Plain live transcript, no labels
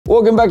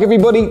Welcome back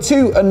everybody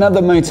to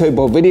another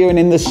MOTOBOB video, and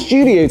in the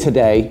studio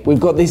today we've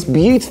got this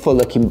beautiful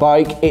looking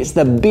bike. It's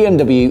the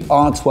BMW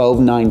R12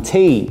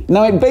 NineT.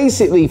 Now it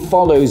basically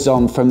follows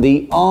on from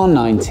the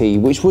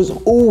R9T, which was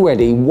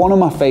already one of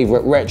my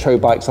favourite retro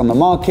bikes on the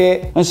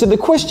market. And so the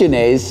question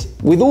is,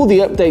 with all the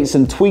updates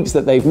and tweaks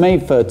that they've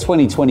made for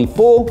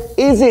 2024,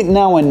 is it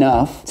now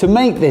enough to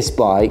make this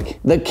bike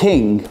the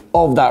king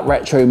of that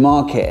retro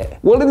market?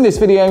 Well, in this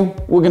video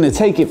we're going to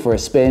take it for a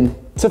spin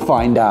to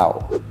find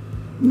out.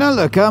 Now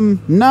look,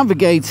 I'm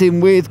navigating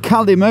with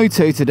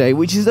Kalimoto today,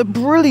 which is a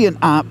brilliant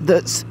app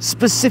that's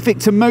specific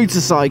to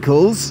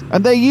motorcycles,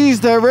 and they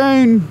use their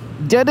own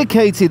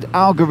dedicated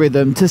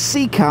algorithm to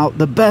seek out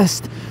the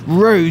best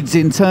roads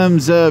in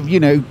terms of, you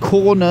know,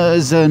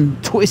 corners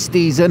and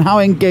twisties and how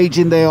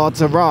engaging they are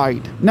to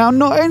ride. Now,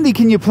 not only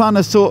can you plan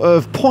a sort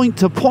of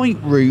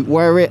point-to-point route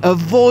where it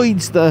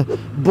avoids the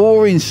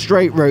boring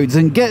straight roads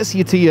and gets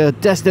you to your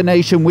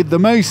destination with the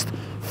most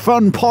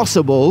fun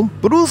possible,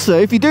 but also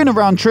if you're doing a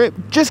round trip,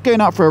 just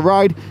going out for a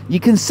ride, you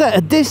can set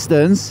a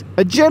distance,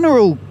 a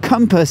general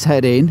compass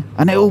heading,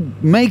 and it'll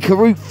make a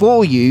route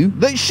for you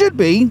that should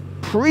be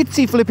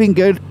pretty flipping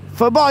good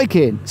for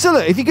biking. So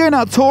look, if you're going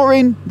out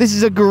touring, this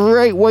is a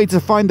great way to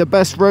find the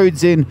best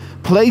roads in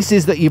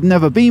places that you've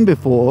never been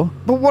before.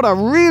 But what I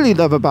really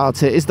love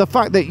about it is the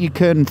fact that you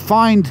can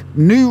find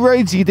new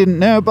roads you didn't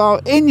know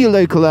about in your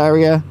local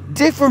area,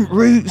 different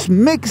routes,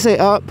 mix it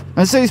up,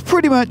 and so it's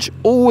pretty much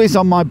always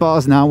on my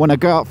bars now when I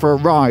go out for a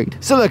ride.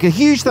 So look, a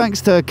huge thanks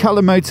to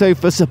Kalimoto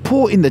for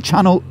supporting the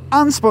channel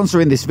and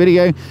sponsoring this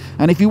video.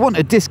 And if you want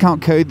a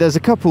discount code, there's a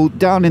couple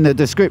down in the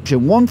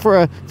description, one for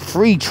a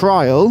free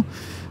trial,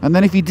 and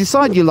then if you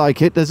decide you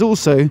like it, there's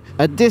also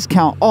a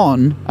discount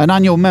on an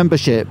annual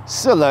membership.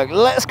 So look,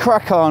 let's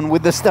crack on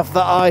with the stuff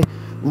that I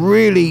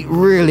really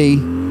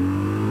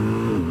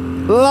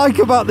like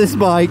about this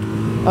bike.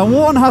 And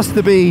one has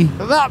to be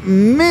that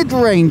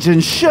mid-range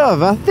and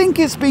shove. I think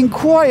it's been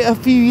quite a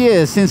few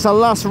years since I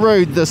last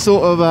rode the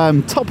sort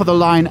of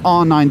top-of-the-line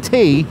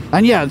R9T.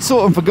 And yeah, I'd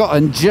sort of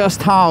forgotten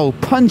just how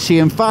punchy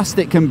and fast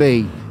it can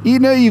be. You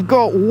know, you've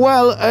got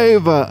well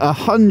over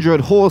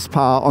 100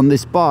 horsepower on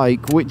this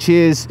bike, which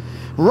is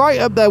right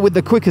up there with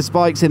the quickest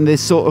bikes in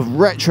this sort of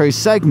retro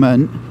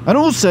segment. And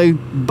also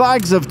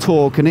bags of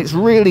torque, and it's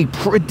really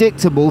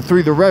predictable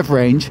through the rev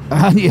range.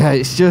 And yeah,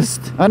 it's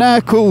just an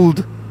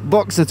air-cooled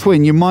boxer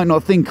twin you might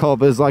not think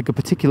of as like a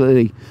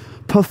particularly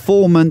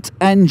performant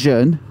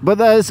engine, but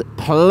there's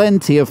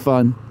plenty of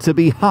fun to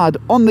be had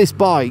on this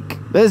bike.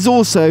 There's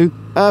also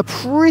a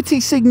pretty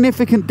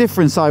significant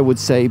difference, I would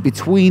say,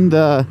 between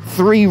the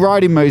three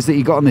riding modes that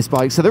you got on this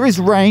bike. So there is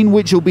rain,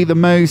 which will be the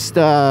most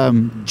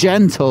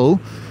gentle.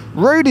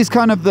 Road is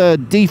kind of the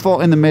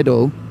default in the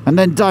middle, and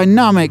then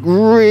dynamic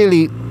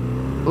really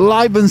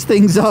livens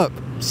things up.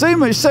 So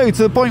much so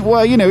to the point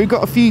where, you know, we've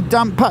got a few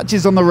damp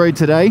patches on the road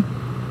today.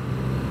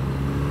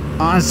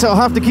 So I'll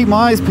have to keep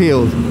my eyes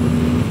peeled.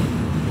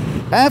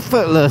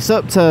 Effortless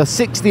up to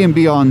 60 and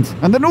beyond.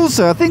 And then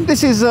also, I think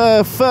this is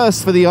a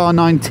first for the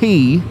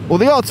R9T, or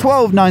the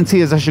R12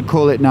 NineT as I should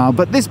call it now,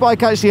 but this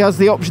bike actually has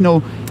the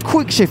optional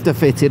quick shifter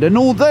fitted. And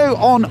although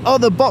on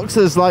other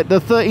boxers like the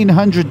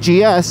 1300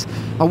 GS,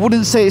 I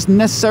wouldn't say it's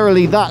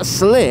necessarily that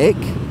slick,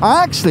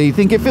 I actually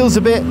think it feels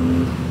a bit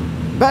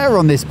better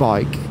on this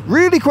bike.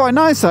 Really quite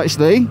nice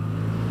actually.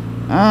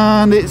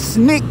 And it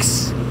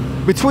snicks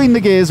between the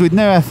gears with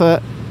no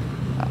effort.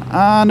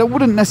 And I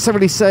wouldn't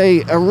necessarily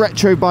say a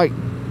retro bike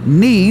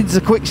needs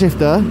a quick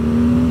shifter,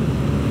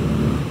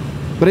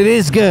 but it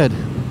is good.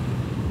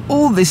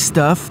 All this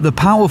stuff, the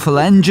powerful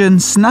engine,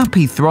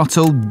 snappy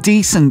throttle,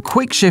 decent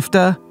quick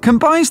shifter,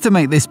 combines to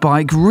make this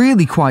bike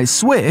really quite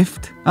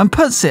swift and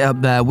puts it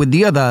up there with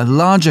the other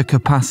larger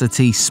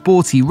capacity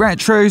sporty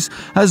retros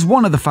as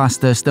one of the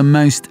fastest and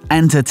most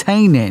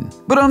entertaining.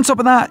 But on top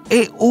of that,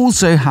 it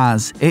also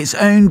has its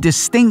own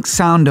distinct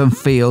sound and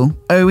feel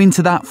owing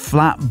to that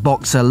flat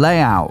boxer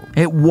layout.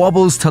 It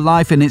wobbles to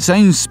life in its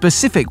own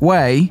specific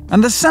way,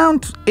 and the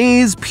sound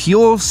is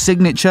pure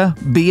signature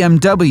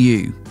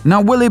BMW. Now,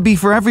 will it be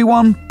for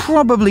everyone?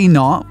 Probably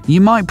not.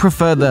 You might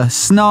prefer the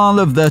snarl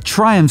of the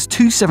Triumph's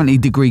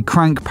 270-degree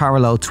crank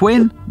parallel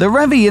twin, the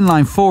revvy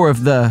inline 4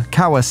 of the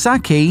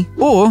Kawasaki,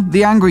 or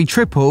the angry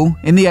triple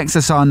in the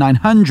XSR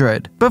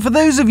 900. But for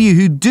those of you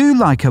who do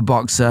like a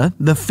boxer,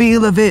 the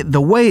feel of it,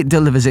 the way it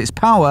delivers its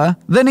power,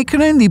 then it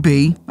can only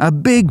be a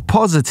big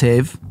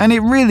positive, and it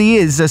really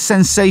is a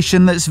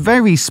sensation that's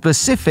very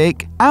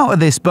specific out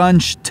of this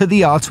bunch to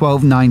the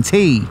R12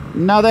 NineT.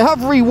 Now, they have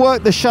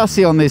reworked the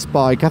chassis on this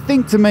bike, I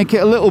think to make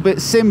it a little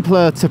bit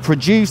simpler to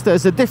produce.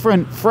 There's a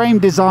different frame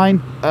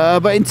design,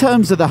 but in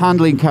terms of the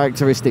handling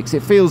characteristics,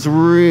 it feels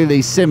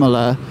really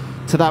similar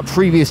to that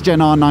previous Gen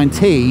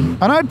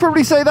R9T, and I'd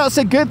probably say that's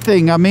a good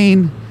thing. I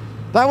mean,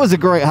 that was a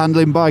great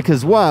handling bike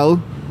as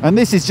well, and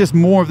this is just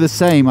more of the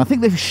same. I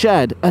think they've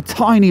shed a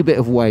tiny bit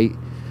of weight,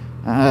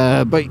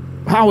 but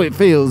how it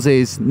feels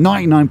is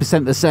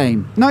 99% the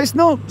same. Now, it's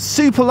not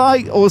super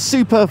light or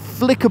super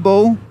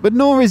flickable, but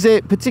nor is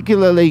it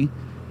particularly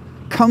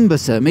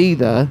cumbersome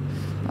either.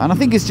 And I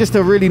think it's just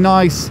a really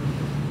nice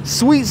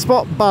sweet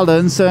spot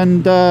balance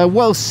and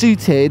well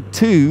suited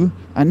to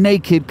a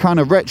naked kind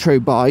of retro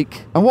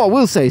bike. And what I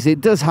will say is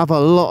it does have a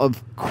lot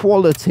of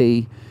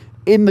quality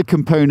in the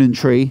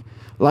componentry,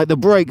 like the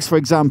brakes, for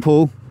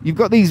example. You've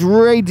got these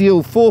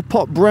radial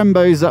 4-pot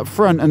Brembos up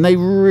front, and they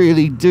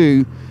really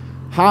do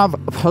have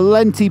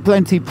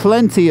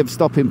plenty of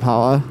stopping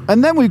power.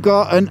 And then we've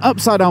got an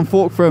upside down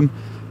fork from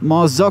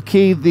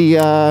Marzocchi,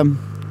 the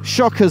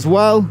shock as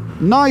well.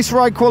 Nice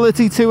ride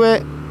quality to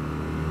it.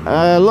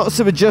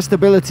 Lots of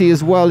adjustability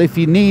as well if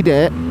you need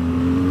it.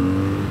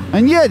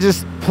 And yeah,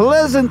 just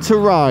pleasant to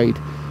ride.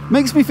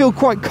 Makes me feel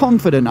quite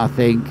confident, I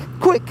think.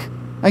 Quick,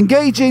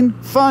 engaging,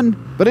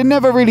 fun, but it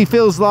never really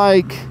feels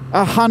like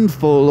a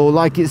handful or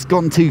like it's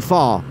gone too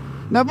far.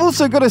 Now, I've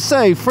also got to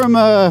say, from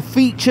a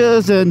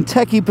features and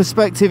techie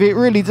perspective, it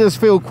really does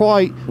feel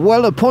quite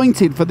well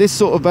appointed for this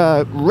sort of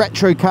a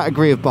retro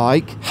category of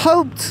bike.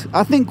 Helped,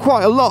 I think,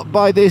 quite a lot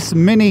by this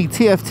mini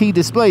TFT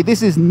display.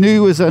 This is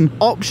new as an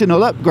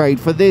optional upgrade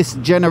for this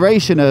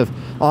generation of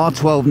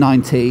R12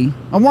 NineT.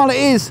 And while it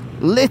is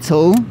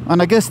little, and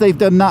I guess they've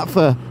done that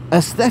for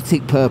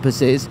aesthetic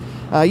purposes,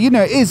 you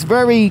know, it is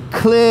very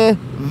clear,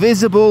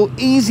 visible,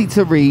 easy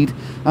to read,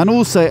 and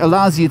also it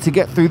allows you to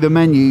get through the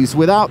menus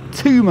without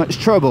too much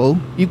trouble.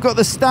 You've got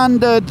the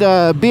standard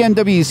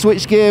BMW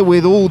switchgear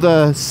with all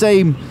the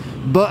same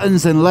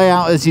buttons and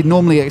layout as you'd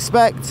normally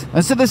expect.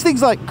 And so there's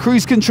things like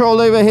cruise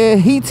control over here,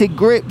 heated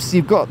grips.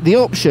 You've got the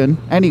option,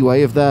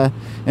 anyway, of the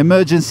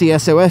emergency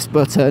SOS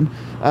button.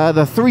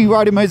 The 3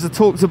 riding modes I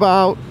talked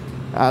about.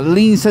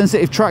 Lean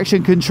sensitive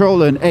traction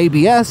control and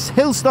ABS.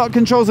 Hill start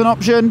control's an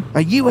option.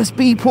 A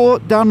USB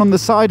port down on the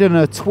side and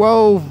a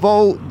 12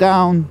 volt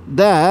down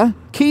there.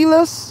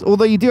 Keyless,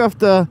 although you do have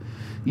to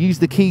use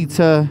the key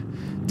to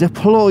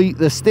deploy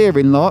the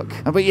steering lock.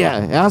 But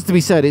yeah, it has to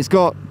be said, it's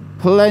got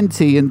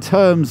plenty in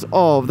terms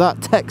of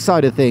that tech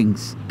side of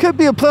things. Could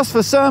be a plus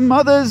for some,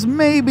 others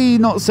maybe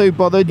not so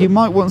bothered. You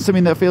might want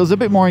something that feels a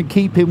bit more in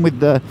keeping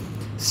with the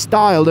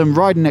style and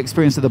riding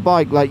experience of the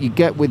bike, like you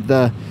get with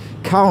the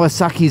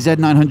Kawasaki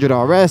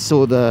Z900 RS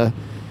or the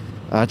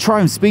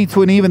Triumph Speed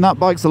Twin. Even that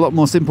bike's a lot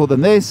more simple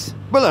than this.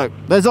 But look,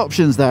 there's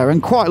options there,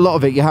 and quite a lot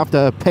of it you have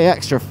to pay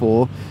extra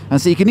for,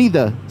 and so you can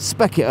either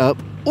spec it up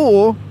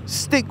or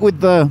stick with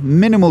the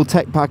minimal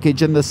tech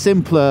package and the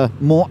simpler,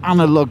 more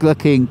analog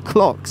looking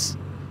clocks.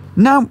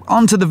 Now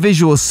onto the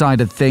visual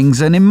side of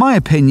things, and in my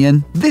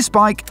opinion, this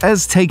bike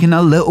has taken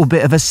a little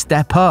bit of a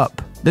step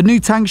up. The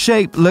new tank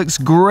shape looks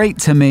great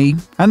to me,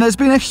 and there's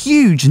been a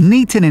huge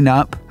neatening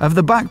up of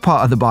the back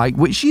part of the bike,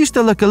 which used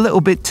to look a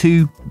little bit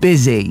too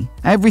busy.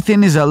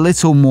 Everything is a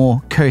little more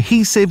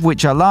cohesive,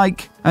 which I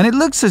like, and it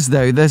looks as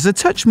though there's a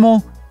touch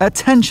more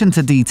attention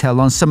to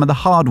detail on some of the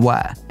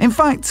hardware. In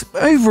fact,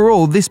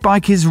 overall, this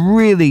bike is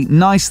really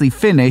nicely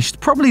finished,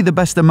 probably the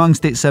best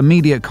amongst its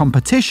immediate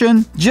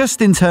competition,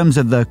 just in terms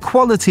of the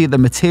quality of the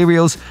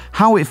materials,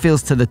 how it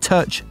feels to the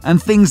touch,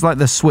 and things like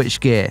the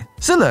switchgear.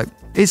 So look,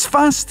 it's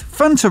fast,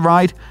 fun to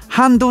ride,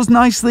 handles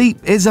nicely,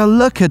 is a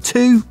looker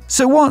too.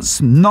 So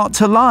what's not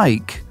to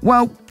like?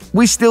 Well,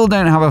 we still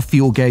don't have a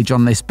fuel gauge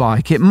on this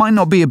bike. It might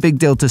not be a big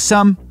deal to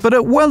some, but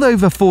at well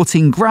over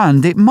 14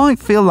 grand, it might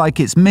feel like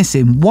it's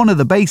missing one of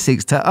the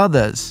basics to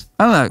others.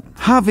 And look,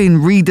 having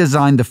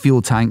redesigned the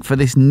fuel tank for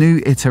this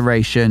new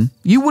iteration,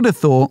 you would have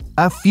thought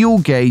a fuel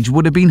gauge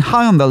would have been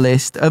high on the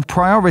list of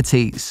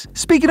priorities.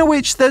 Speaking of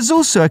which, there's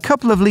also a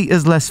couple of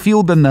litres less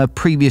fuel than the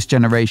previous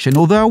generation,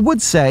 although I would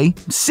say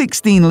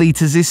 16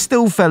 litres is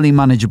still fairly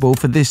manageable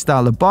for this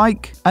style of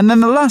bike. And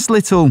then the last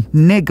little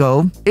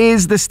niggle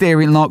is the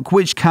steering lock,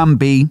 which can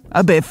be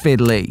a bit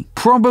fiddly.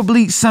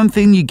 Probably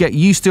something you get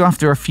used to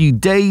after a few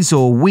days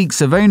or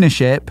weeks of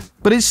ownership,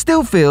 but it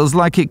still feels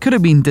like it could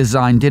have been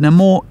designed in a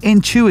more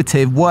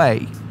intuitive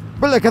way.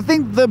 But look, I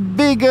think the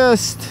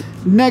biggest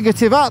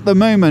negative at the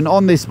moment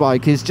on this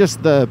bike is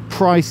just the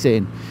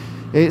pricing.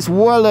 It's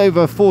well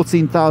over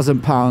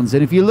 £14,000,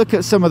 and if you look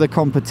at some of the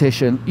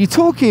competition, you're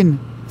talking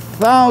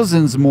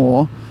thousands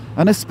more,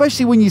 and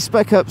especially when you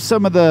spec up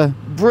some of the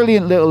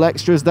brilliant little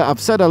extras that I've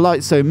said I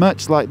like so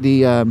much, like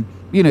the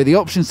you know, the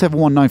Option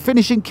 719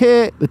 finishing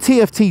kit, the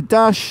TFT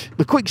dash,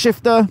 the quick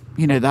shifter.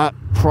 You know, that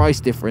price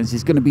difference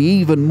is going to be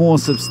even more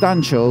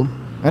substantial,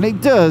 and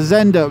it does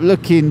end up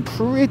looking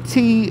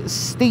pretty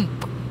steep.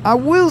 I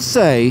will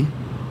say,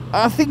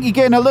 I think you're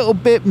getting a little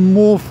bit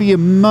more for your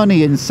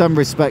money in some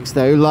respects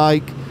though.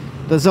 Like,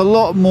 there's a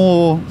lot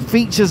more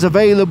features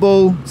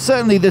available.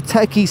 Certainly the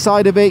techie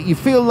side of it, you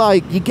feel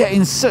like you're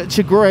getting such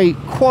a great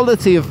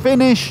quality of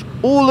finish.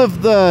 All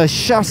of the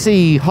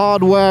chassis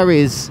hardware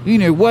is, you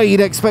know, where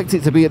you'd expect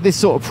it to be at this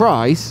sort of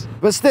price.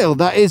 But still,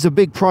 that is a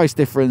big price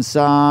difference,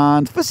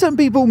 and for some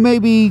people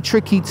maybe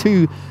tricky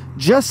to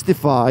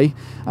justify.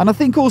 And I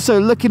think also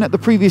looking at the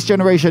previous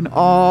generation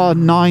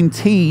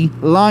R9T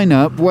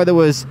lineup, where there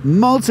was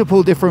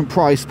multiple different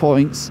price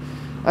points,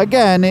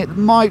 again, it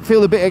might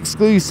feel a bit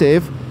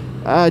exclusive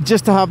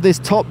just to have this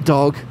top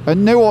dog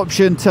and no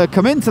option to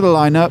come into the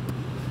lineup,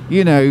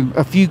 you know,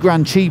 a few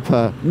grand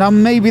cheaper. Now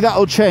maybe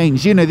that'll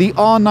change. You know, the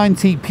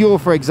R9T Pure,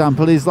 for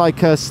example, is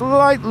like a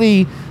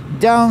slightly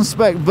down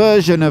spec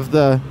version of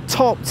the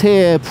top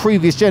tier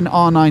previous gen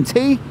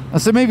R9T,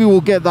 and so maybe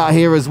we'll get that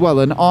here as well,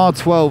 an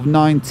R12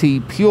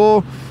 NineT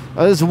Pure,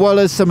 as well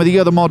as some of the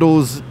other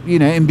models, you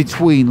know, in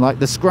between, like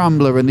the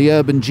Scrambler and the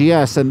Urban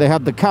GS, and they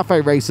had the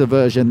Cafe Racer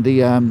version,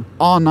 the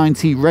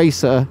R9T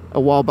Racer a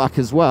while back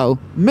as well.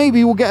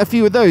 Maybe we'll get a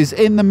few of those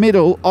in the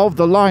middle of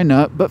the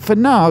lineup, but for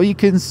now you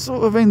can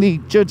sort of only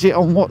judge it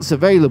on what's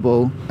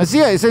available. And so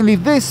yeah, it's only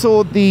this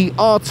or the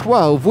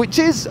R12, which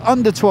is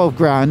under 12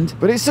 grand,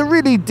 but it's a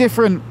really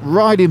different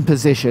riding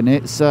position.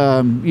 It's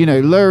you know,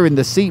 lower in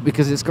the seat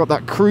because it's got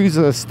that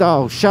cruiser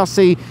style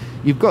chassis.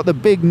 You've got the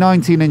big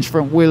 19-inch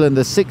front wheel and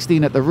the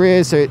 16 at the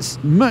rear, so it's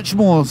much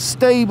more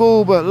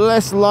stable but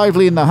less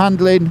lively in the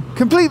handling.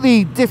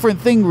 Completely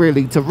different thing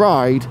really to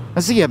ride.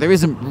 And so yeah, there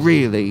isn't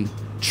really,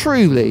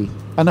 truly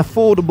an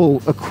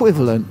affordable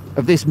equivalent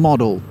of this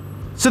model.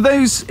 So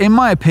those, in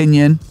my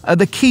opinion, are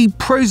the key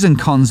pros and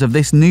cons of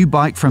this new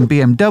bike from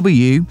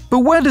BMW, but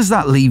where does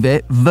that leave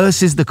it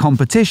versus the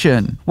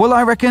competition? Well,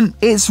 I reckon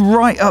it's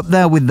right up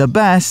there with the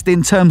best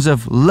in terms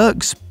of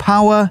looks,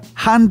 power,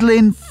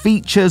 handling,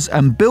 features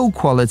and build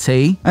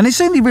quality, and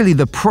it's only really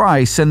the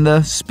price and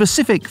the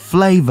specific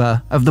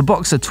flavour of the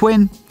Boxer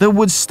Twin that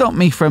would stop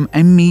me from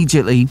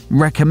immediately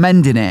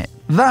recommending it.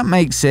 That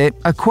makes it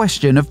a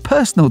question of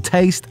personal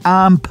taste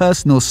and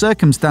personal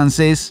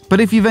circumstances, but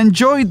if you've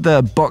enjoyed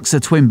the Boxer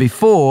Twin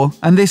before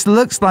and this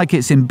looks like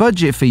it's in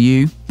budget for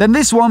you, then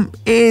this one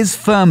is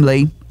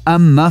firmly a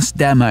must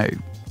demo.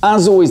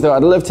 As always though,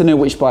 I'd love to know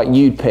which bike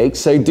you'd pick,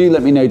 so do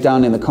let me know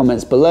down in the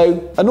comments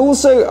below. And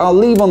also, I'll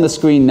leave on the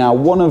screen now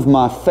one of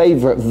my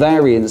favourite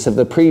variants of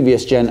the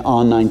previous gen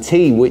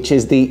R9T, which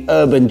is the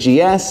Urban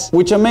GS,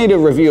 which I made a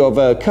review of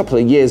a couple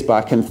of years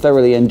back and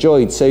thoroughly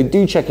enjoyed, so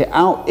do check it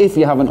out if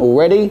you haven't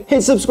already.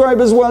 Hit subscribe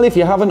as well if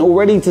you haven't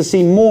already to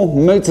see more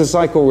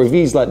motorcycle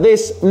reviews like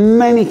this.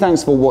 Many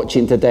thanks for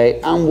watching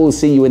today, and we'll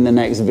see you in the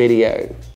next video.